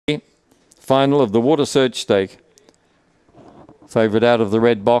final of the Water Search Stake. Favourite out of the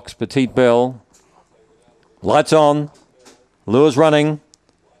red box, Petite Belle. Lights on. Lures running.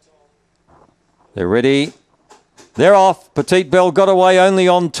 They're ready. They're off. Petite Belle got away only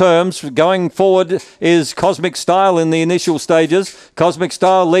on terms. Going forward is Cosmic Style in the initial stages. Cosmic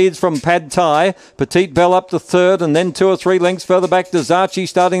Style leads from Pad Thai. Petite Belle up to third, and then 2 or 3 lengths further back, Dazachi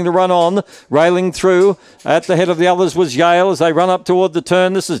starting to run on. Railing through. At the head of the others was Yale as they run up toward the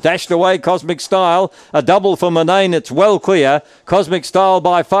turn. This is dashed away, Cosmic Style. A double for Manane. It's well clear. Cosmic Style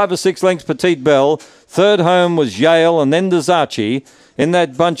by 5 or 6 lengths, Petite Belle. Third home was Yale and then Dazachi. In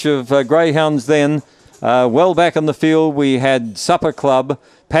that bunch of greyhounds then, well back in the field, we had Supper Club.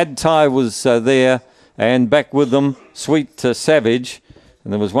 Pad Thai was there, and back with them, Sweet Savage.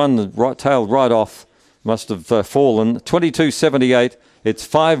 And there was one that tailed right off, must have fallen. 22.78. It's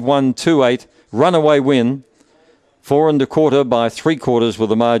 5-1-2-8. Runaway win. 4 1/4 by 3/4 were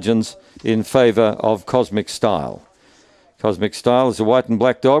the margins in favour of Cosmic Style. Cosmic Style is a white and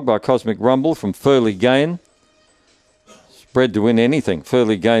black dog by Cosmic Rumble from Furley Gain. Bred to win anything.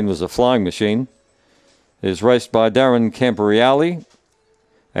 Furley Gain was a flying machine. Is raced by Darren Camporeale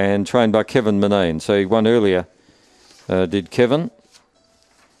and trained by Kevin Manane. So he won earlier, did Kevin,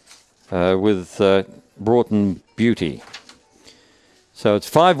 with Broughton Beauty. So it's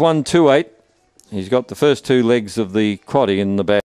 5-1-2-8. He's got the first 2 legs of the quaddie in the bag.